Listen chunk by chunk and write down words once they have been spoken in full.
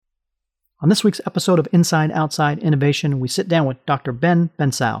On this week's episode of Inside Outside Innovation, we sit down with Dr. Ben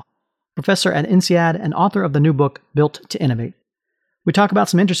Bensao, professor at INSEAD and author of the new book, Built to Innovate. We talk about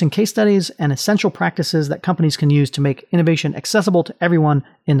some interesting case studies and essential practices that companies can use to make innovation accessible to everyone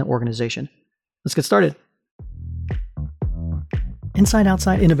in the organization. Let's get started. Inside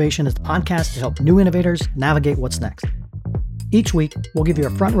Outside Innovation is the podcast to help new innovators navigate what's next. Each week, we'll give you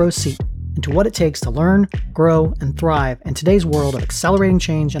a front row seat into what it takes to learn, grow, and thrive in today's world of accelerating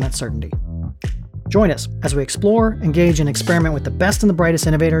change and uncertainty. Join us as we explore, engage, and experiment with the best and the brightest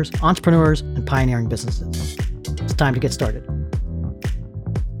innovators, entrepreneurs, and pioneering businesses. It's time to get started.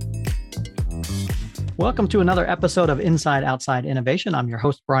 Welcome to another episode of Inside Outside Innovation. I'm your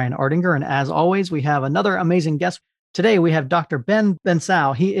host, Brian Ardinger, and as always, we have another amazing guest. Today, we have Dr. Ben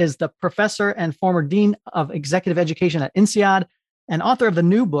Bensao. He is the professor and former dean of executive education at INSEAD and author of the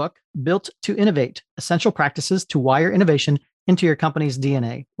new book, Built to Innovate: Essential Practices to Wire Innovation into Your Company's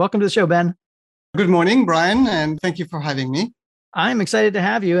DNA. Welcome to the show, Ben. Good morning, Brian, and thank you for having me. I'm excited to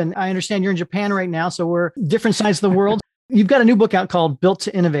have you. And I understand you're in Japan right now, so we're different sides of the world. You've got a new book out called Built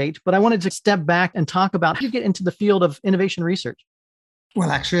to Innovate, but I wanted to step back and talk about how you get into the field of innovation research.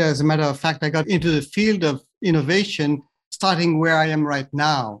 Well, actually, as a matter of fact, I got into the field of innovation starting where I am right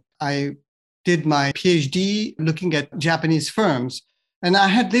now. I did my PhD looking at Japanese firms, and I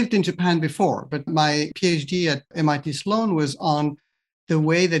had lived in Japan before, but my PhD at MIT Sloan was on the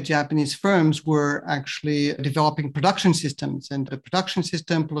way that Japanese firms were actually developing production systems and the production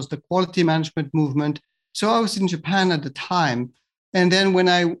system plus the quality management movement. So I was in Japan at the time. And then when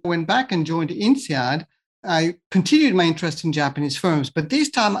I went back and joined INSEAD, I continued my interest in Japanese firms. But this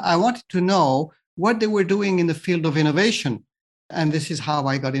time I wanted to know what they were doing in the field of innovation. And this is how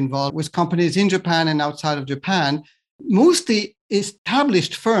I got involved with companies in Japan and outside of Japan, mostly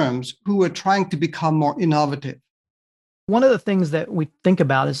established firms who were trying to become more innovative. One of the things that we think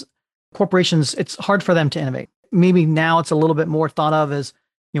about is corporations, it's hard for them to innovate. Maybe now it's a little bit more thought of as,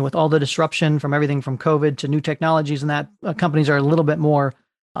 with all the disruption from everything from COVID to new technologies and that, companies are a little bit more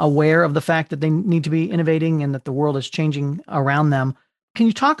aware of the fact that they need to be innovating and that the world is changing around them. Can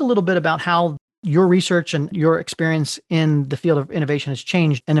you talk a little bit about how your research and your experience in the field of innovation has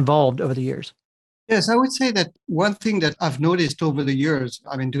changed and evolved over the years? Yes, I would say that one thing that I've noticed over the years,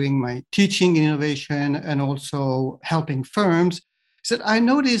 I've been doing my teaching in innovation and also helping firms, is that I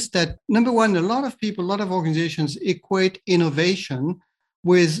noticed that, number one, a lot of people, a lot of organizations equate innovation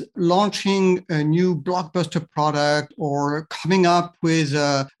with launching a new blockbuster product or coming up with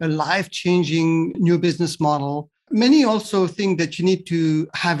a life-changing new business model. Many also think that you need to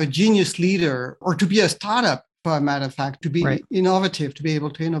have a genius leader or to be a startup, for a matter of fact, to be innovative, to be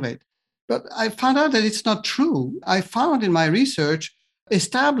able to innovate. But I found out that it's not true. I found in my research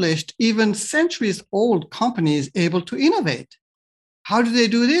established, even centuries-old companies able to innovate. How do they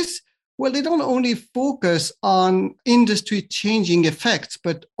do this? Well, they don't only focus on industry-changing effects,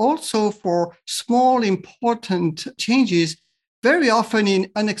 but also for small, important changes, very often in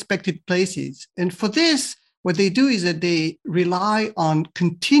unexpected places. And for this, what they do is that they rely on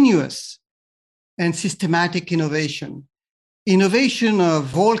continuous and systematic innovation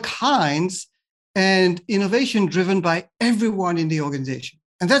of all kinds, and innovation driven by everyone in the organization.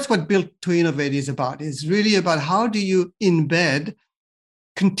 And that's what Built to Innovate is about. It's really about how do you embed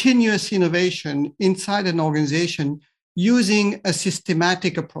continuous innovation inside an organization using a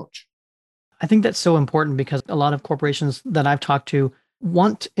systematic approach. I think that's so important because a lot of corporations that I've talked to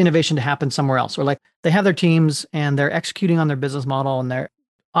want innovation to happen somewhere else, or like they have their teams and they're executing on their business model and they're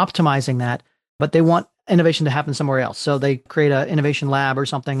optimizing that, but they want innovation to happen somewhere else. So they create an innovation lab or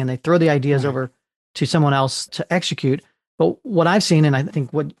something and they throw the ideas over to someone else to execute. But what I've seen, and I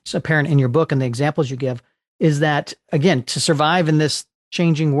think what's apparent in your book and the examples you give, is that, again, to survive in this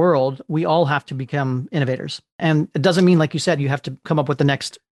changing world, we all have to become innovators. And it doesn't mean, like you said, you have to come up with the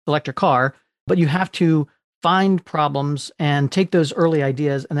next electric car, but you have to find problems and take those early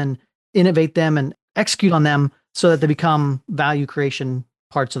ideas and then innovate them and execute on them so that they become value creation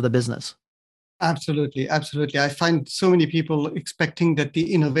parts of the business. Absolutely, absolutely. I find so many people expecting that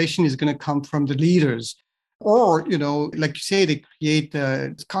the innovation is going to come from the leaders. Or, like you say, they create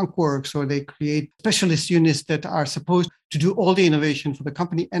skunk works or they create specialist units that are supposed to do all the innovation for the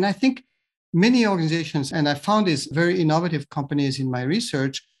company. And I think many organizations, and I found these very innovative companies in my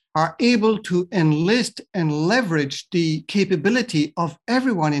research, are able to enlist and leverage the capability of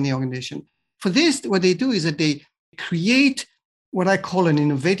everyone in the organization. For this, what they do is that they create what I call an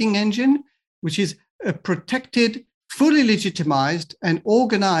innovating engine, which is a protected, fully legitimized and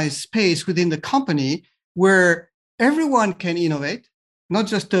organized space within the company where everyone can innovate, not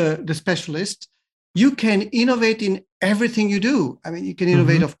just the specialists, you can innovate in everything you do. I mean, you can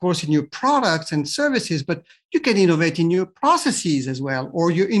innovate, of course, in your products and services, but you can innovate in your processes as well,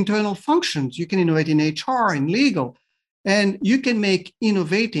 or your internal functions. You can innovate in HR, in legal, and you can make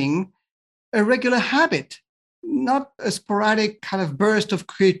innovating a regular habit, not a sporadic kind of burst of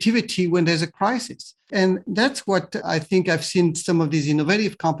creativity when there's a crisis. And that's what I think I've seen some of these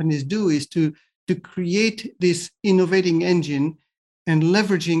innovative companies do, is to create this innovating engine and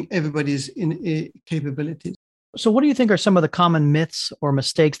leveraging everybody's capabilities. So, what do you think are some of the common myths or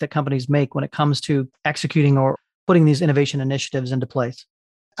mistakes that companies make when it comes to executing or putting these innovation initiatives into place?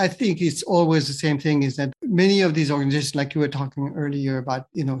 I think it's always the same thing, is that many of these organizations, like you were talking earlier about,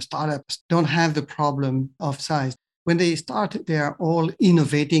 startups, don't have the problem of size. When they start, they are all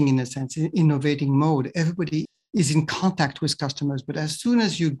innovating in a sense, in innovating mode. Everybody is in contact with customers. But as soon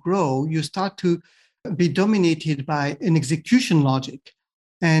as you grow, you start to be dominated by an execution logic.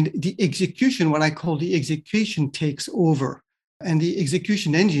 And the execution, what I call the execution, takes over. And the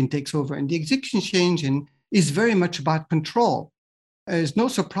execution engine takes over. And the execution engine is very much about control. It's no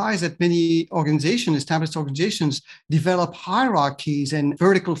surprise that many organizations, established organizations, develop hierarchies and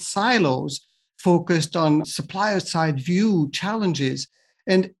vertical silos focused on supplier side view challenges.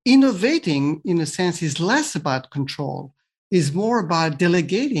 And innovating, in a sense, is less about control, is more about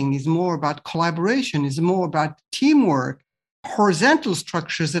delegating, is more about collaboration, is more about teamwork, horizontal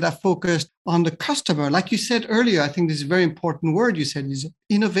structures that are focused on the customer. Like you said earlier, I think this is a very important word you said, is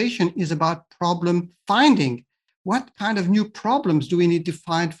innovation is about problem finding. What kind of new problems do we need to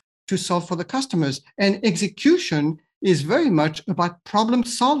find to solve for the customers? And execution is very much about problem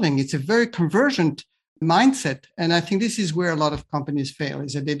solving. It's a very convergent mindset. And I think this is where a lot of companies fail,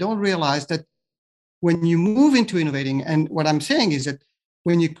 is that they don't realize that when you move into innovating, and what I'm saying is that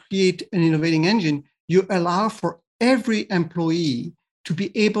when you create an innovating engine, you allow for every employee to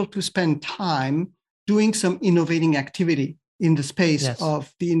be able to spend time doing some innovating activity in the space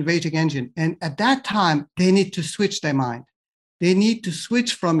of the innovating engine. And at that time, they need to switch their mind. They need to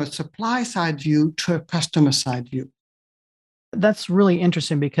switch from a supply side view to a customer side view. That's really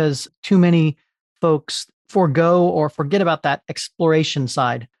interesting, because too many folks forego or forget about that exploration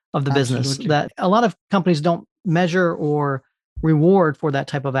side of the business, that a lot of companies don't measure or reward for that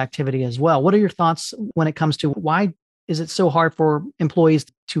type of activity as well. What are your thoughts when it comes to why is it so hard for employees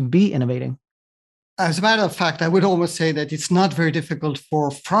to be innovating? As a matter of fact, I would almost say that it's not very difficult for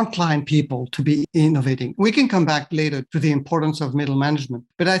frontline people to be innovating. We can come back later to the importance of middle management.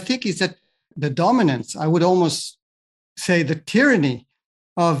 But I think is that the dominance, I would almost say the tyranny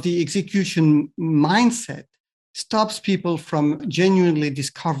of the execution mindset, stops people from genuinely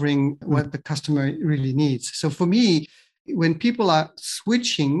discovering what the customer really needs. So for me, when people are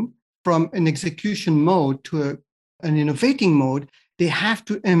switching from an execution mode to an innovating mode, they have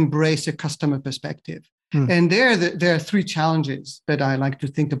to embrace a customer perspective. And there are three challenges that I like to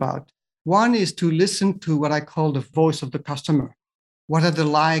think about. One is to listen to what I call the voice of the customer. What are the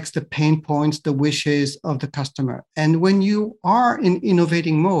likes, the pain points, the wishes of the customer? And when you are in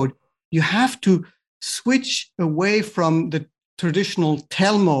innovating mode, you have to switch away from the traditional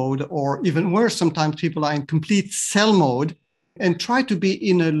tell mode, or even worse, sometimes people are in complete sell mode, and try to be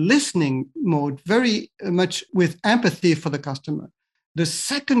in a listening mode, very much with empathy for the customer. The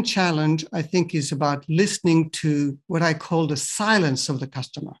second challenge, I think, is about listening to what I call the silence of the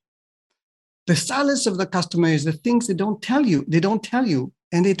customer. The silence of the customer is the things they don't tell you. They don't tell you.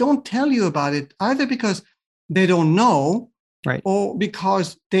 And they don't tell you about it either because they don't know, right, or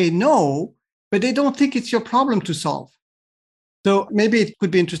because they know, but they don't think it's your problem to solve. So maybe it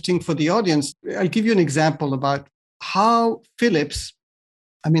could be interesting for the audience. I'll give you an example about how Philips,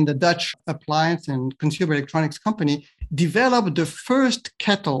 the Dutch appliance and consumer electronics company, developed the first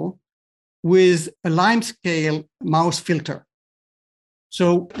kettle with a Limescale mouse filter.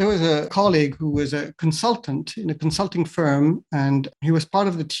 So there was a colleague who was a consultant in a consulting firm, and he was part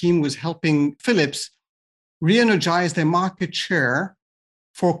of the team who was helping Philips re-energize their market share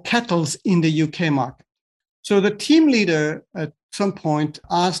for kettles in the UK market. So the team leader at some point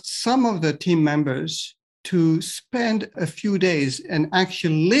asked some of the team members to spend a few days and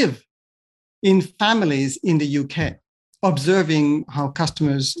actually live in families in the UK, observing how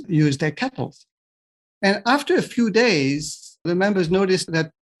customers use their kettles. And after a few days, the members noticed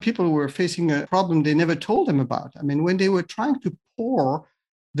that people were facing a problem they never told them about. When they were trying to pour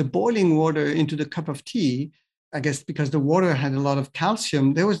the boiling water into the cup of tea, I guess because the water had a lot of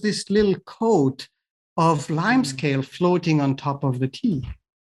calcium, there was this little coat of Limescale floating on top of the tea.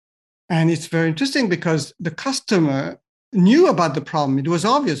 And it's very interesting because the customer knew about the problem. It was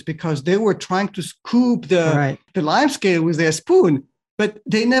obvious because they were trying to scoop the Limescale with their spoon, but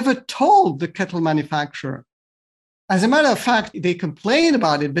they never told the kettle manufacturer. As a matter of fact, they complain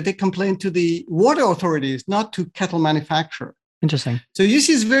about it, but they complain to the water authorities, not to kettle manufacturer. Interesting. So this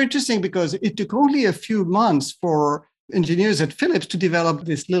is very interesting because it took only a few months for engineers at Philips to develop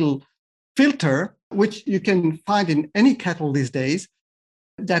this little filter, which you can find in any kettle these days,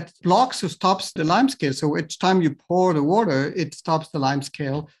 that blocks or stops the lime scale. So each time you pour the water, it stops the lime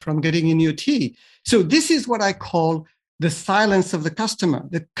scale from getting in your tea. So this is what I call the silence of the customer.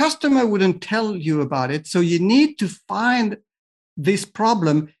 The customer wouldn't tell you about it. So you need to find this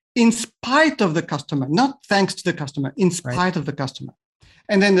problem in spite of the customer, not thanks to the customer, in spite of the customer.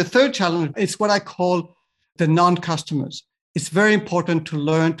 And then the third challenge is what I call the non-customers. It's very important to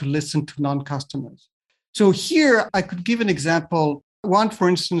learn to listen to non-customers. So here I could give an example. One, for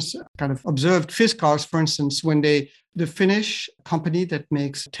instance, kind of observed Fiskars, for instance, when the Finnish company that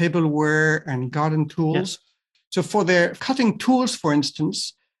makes tableware and garden tools. Yes. So for their cutting tools, for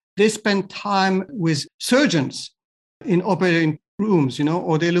instance, they spend time with surgeons in operating rooms,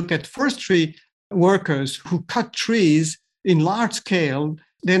 or they look at forestry workers who cut trees in large scale.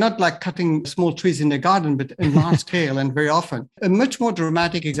 They're not like cutting small trees in their garden, but in large scale and very often. A much more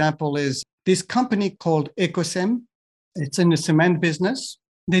dramatic example is this company called Ecosem. It's in the cement business.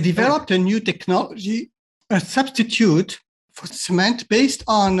 They developed a new technology, a substitute for cement based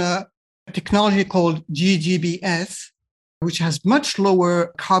on a technology called GGBS, which has much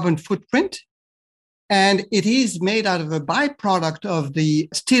lower carbon footprint. And it is made out of a byproduct of the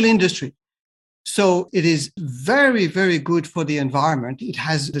steel industry. So it is very, very good for the environment. It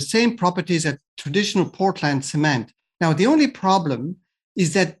has the same properties as traditional Portland cement. Now, the only problem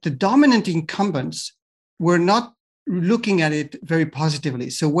is that the dominant incumbents were not looking at it very positively.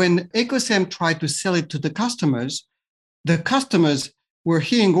 So when Ecosem tried to sell it to the customers were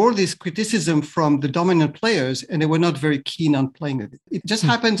hearing all this criticism from the dominant players, and they were not very keen on playing it. It just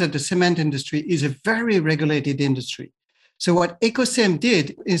happens that the cement industry is a very regulated industry. So what Ecosem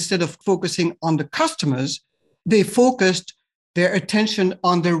did, instead of focusing on the customers, they focused their attention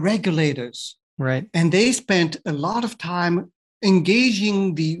on the regulators. Right. And they spent a lot of time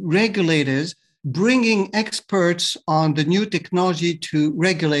engaging the regulators, bringing experts on the new technology to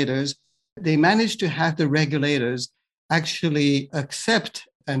regulators. They managed to have the regulators actually accept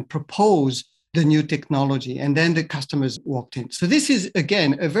and propose the new technology. And then the customers walked in. So this is,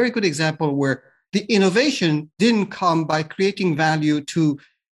 again, a very good example where the innovation didn't come by creating value to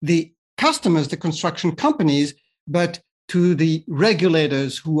the customers, the construction companies, but to the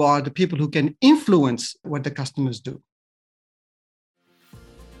regulators who are the people who can influence what the customers do.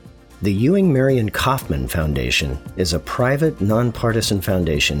 The Ewing Marion Kauffman Foundation is a private, nonpartisan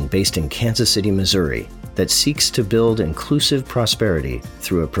foundation based in Kansas City, Missouri, that seeks to build inclusive prosperity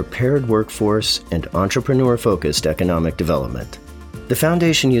through a prepared workforce and entrepreneur-focused economic development. The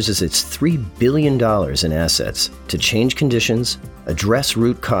foundation uses its $3 billion in assets to change conditions, address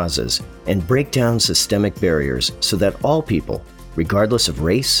root causes, and break down systemic barriers so that all people, regardless of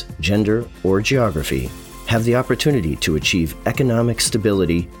race, gender, or geography, have the opportunity to achieve economic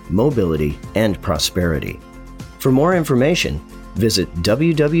stability, mobility, and prosperity. For more information, visit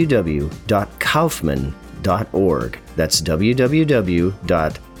www.kauffman.org. That's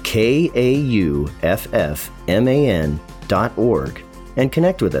www.kauffman.org. And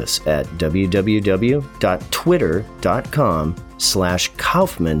connect with us at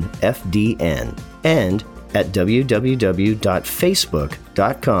www.twitter.com/KaufmanFDN and at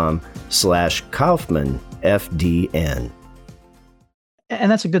www.facebook.com/KaufmanFDN. And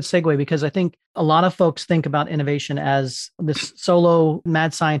that's a good segue because I think a lot of folks think about innovation as this solo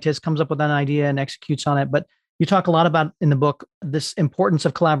mad scientist comes up with an idea and executes on it. But you talk a lot about in the book, this importance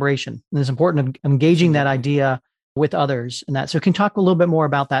of collaboration and this importance of engaging that idea with others and that. So can you talk a little bit more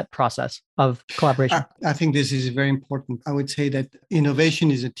about that process of collaboration? I think this is very important. I would say that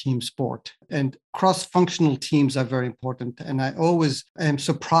innovation is a team sport and cross-functional teams are very important. And I always am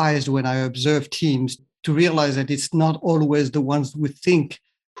surprised when I observe teams to realize that it's not always the ones we think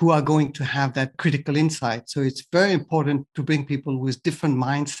who are going to have that critical insight. So it's very important to bring people with different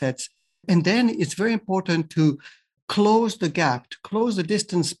mindsets. And then it's very important to close the gap, to close the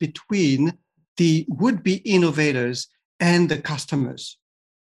distance between the would-be innovators and the customers,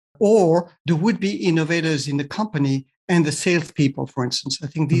 or the would-be innovators in the company and the salespeople, for instance. I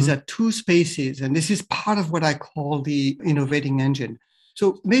think these are two spaces, and this is part of what I call the innovating engine.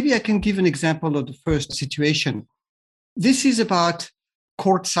 So maybe I can give an example of the first situation. This is about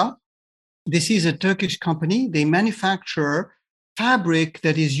Kordsa. This is a Turkish company. They manufacture fabric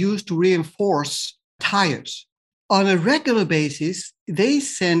that is used to reinforce tires. On a regular basis, they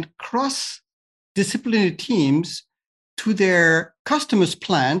send cross-disciplinary teams to their customers'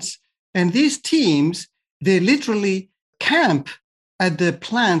 plants, and these teams, they literally camp at the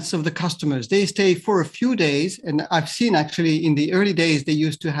plants of the customers. They stay for a few days. And I've seen actually in the early days, they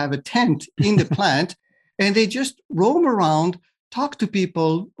used to have a tent in the plant and they just roam around, talk to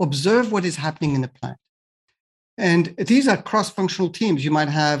people, observe what is happening in the plant. And these are cross-functional teams. You might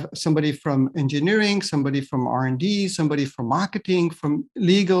have somebody from engineering, somebody from R&D, somebody from marketing, from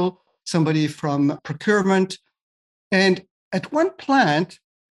legal, somebody from procurement. And at one plant,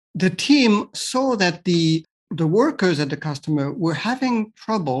 the team saw that the workers at the customer were having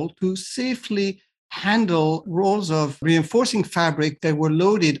trouble to safely handle rolls of reinforcing fabric that were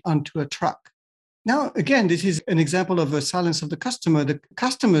loaded onto a truck. Now, again, this is an example of a silence of the customer. The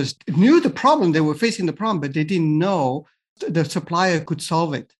customers knew the problem, they were facing the problem, but they didn't know the supplier could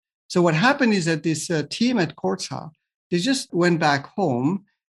solve it. So what happened is that this team at Corsa, they just went back home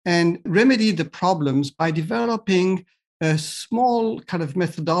and remedied the problems by developing a small kind of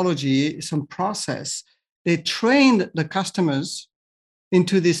methodology, some process. They trained the customers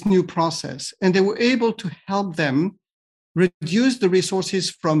into this new process, and they were able to help them reduce the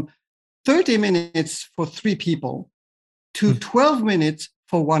resources from 30 minutes for 3 people to 12 minutes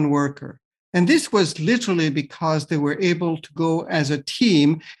for 1 worker. And this was literally because they were able to go as a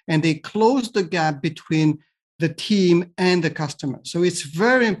team and they closed the gap between the team and the customer. So it's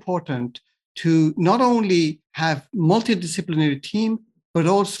very important to not only have multidisciplinary team, but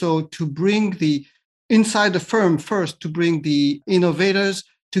also to bring the inside the firm first, to bring the innovators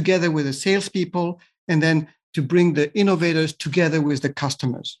together with the salespeople, and then to bring the innovators together with the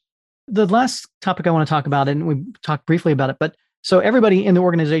customers. The last topic I want to talk about, and we talked briefly about it, but so everybody in the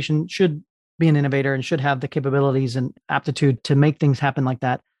organization should be an innovator and should have the capabilities and aptitude to make things happen like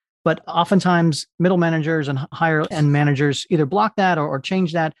that. But oftentimes middle managers and higher end managers either block that or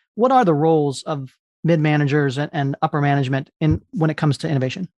change that. What are the roles of mid managers and upper management when it comes to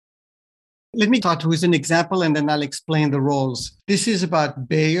innovation? Let me start with an example and then I'll explain the roles. This is about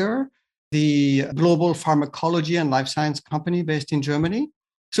Bayer, the global pharmacology and life science company based in Germany.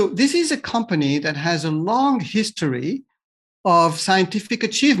 So this is a company that has a long history of scientific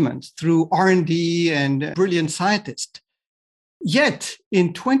achievements through R&D and brilliant scientists. Yet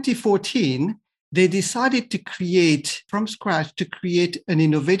in 2014, they decided to create from scratch, to create an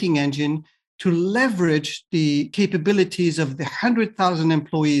innovating engine to leverage the capabilities of the 100,000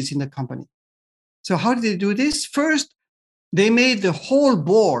 employees in the company. So how did they do this? First, they made the whole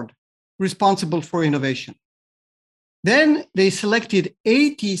board responsible for innovation. Then they selected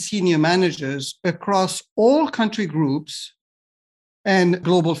 80 senior managers across all country groups and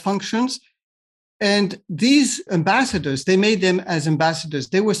global functions. And these ambassadors, they made them as ambassadors.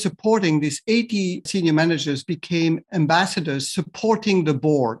 They were supporting these 80 senior managers became ambassadors supporting the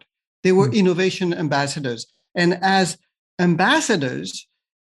board. They were innovation ambassadors. And as ambassadors,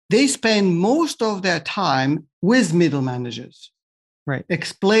 they spend most of their time with middle managers, right?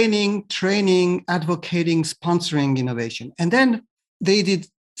 Explaining, training, advocating, sponsoring innovation. And then they did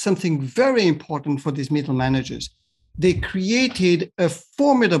something very important for these middle managers. They created a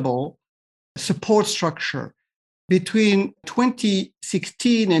formidable support structure. Between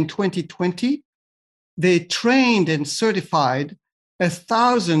 2016 and 2020, they trained and certified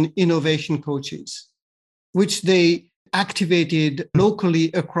 1,000 innovation coaches, which they activated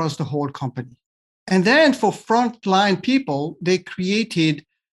locally across the whole company. And then for frontline people, they created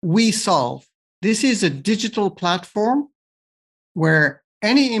WeSolve. This is a digital platform where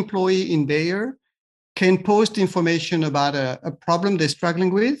any employee in Bayer can post information about a problem they're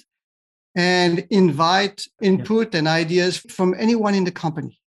struggling with and invite input and ideas from anyone in the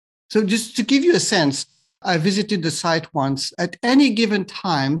company. So just to give you a sense, I visited the site once. At any given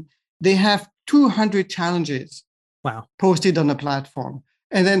time, they have 200 challenges posted on the platform.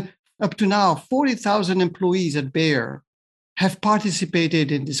 And then up to now, 40,000 employees at Bayer have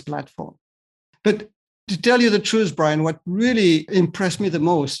participated in this platform. But to tell you the truth, Brian, what really impressed me the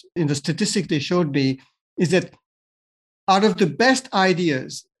most in the statistic they showed me is that out of the best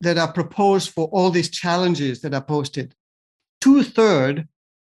ideas that are proposed for all these challenges that are posted, 2/3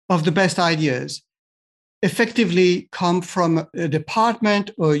 of the best ideas effectively come from a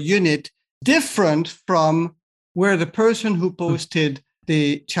department or unit different from where the person who posted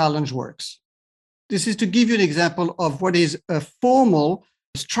the challenge works. This is to give you an example of what is a formal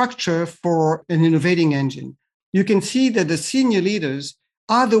structure for an innovating engine. You can see that the senior leaders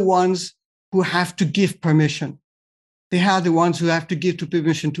are the ones who have to give permission. They are the ones who have to give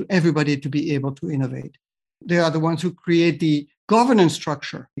permission to everybody to be able to innovate. They are the ones who create the governance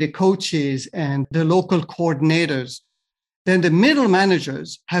structure, the coaches and the local coordinators. then the middle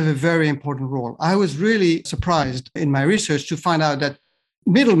managers have a very important role. I was really surprised in my research to find out that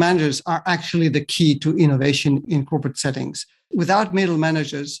middle managers are actually the key to innovation in corporate settings. Without middle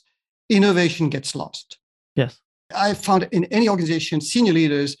managers, innovation gets lost. Yes. I found in any organization, senior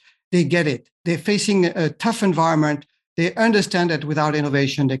leaders, they get it. They're facing a tough environment. They understand that without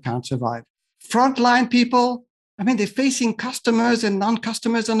innovation, they can't survive. Frontline people, they're facing customers and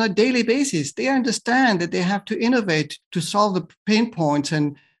non-customers on a daily basis. They understand that they have to innovate to solve the pain points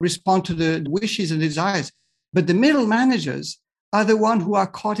and respond to the wishes and desires. But the middle managers are the ones who are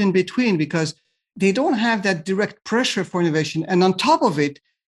caught in between because they don't have that direct pressure for innovation. And on top of it,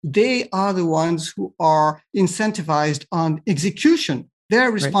 they are the ones who are incentivized on execution.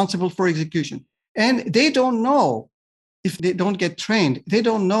 They're responsible for execution. And they don't know, if they don't get trained, they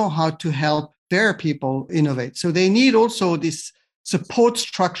don't know how to help their people innovate. So they need also this support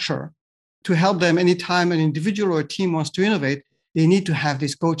structure to help them anytime an individual or a team wants to innovate. They need to have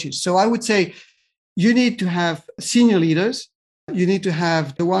these coaches. So I would say you need to have senior leaders. You need to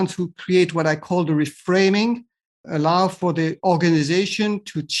have the ones who create what I call the reframing, allow for the organization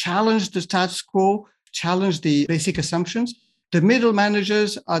to challenge the status quo, challenge the basic assumptions. The middle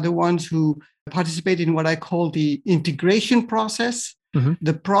managers are the ones who participate in what I call the integration process,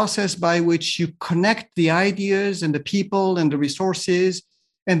 the process by which you connect the ideas and the people and the resources,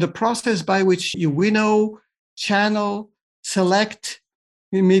 and the process by which you winnow, channel, select,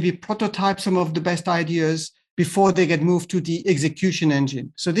 maybe prototype some of the best ideas before they get moved to the execution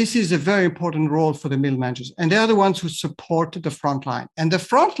engine. So this is a very important role for the middle managers. And they are the ones who support the front line. And the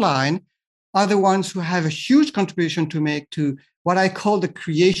front line are the ones who have a huge contribution to make to what I call the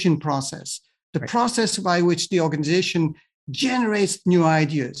creation process, the process by which the organization generates new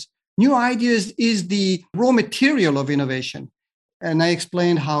ideas. New ideas is the raw material of innovation. And I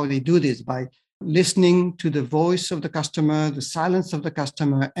explained how they do this by listening to the voice of the customer, the silence of the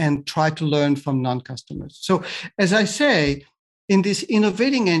customer, and try to learn from non-customers. So as I say, in this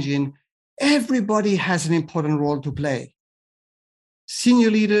innovating engine, everybody has an important role to play.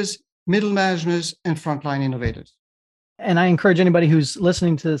 Senior leaders, middle managers, and frontline innovators. And I encourage anybody who's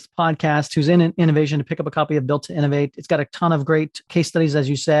listening to this podcast, who's in innovation, to pick up a copy of Built to Innovate. It's got a ton of great case studies, as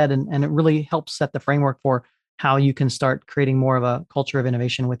you said, and it really helps set the framework for how you can start creating more of a culture of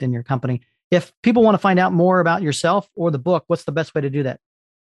innovation within your company. If people want to find out more about yourself or the book, what's the best way to do that?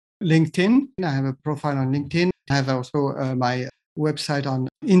 LinkedIn. I have a profile on LinkedIn. I have also my website on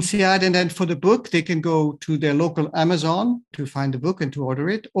INSEAD. And then for the book, they can go to their local Amazon to find the book and to order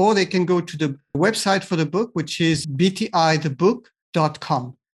it. Or they can go to the website for the book, which is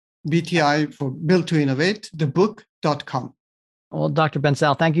btithebook.com. BTI for Built to Innovate, thebook.com. Well, Dr.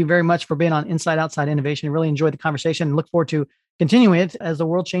 Bensal, thank you very much for being on Inside Outside Innovation. I really enjoyed the conversation and look forward to continuing it as the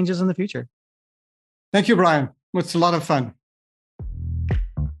world changes in the future. Thank you, Brian. It's a lot of fun.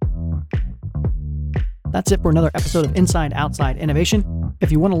 That's it for another episode of Inside Outside Innovation.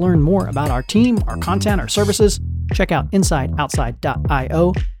 If you want to learn more about our team, our content, our services, check out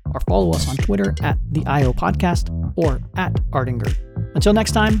insideoutside.io or follow us on Twitter at the IO Podcast or at Ardinger. Until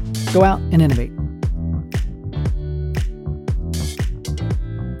next time, go out and innovate.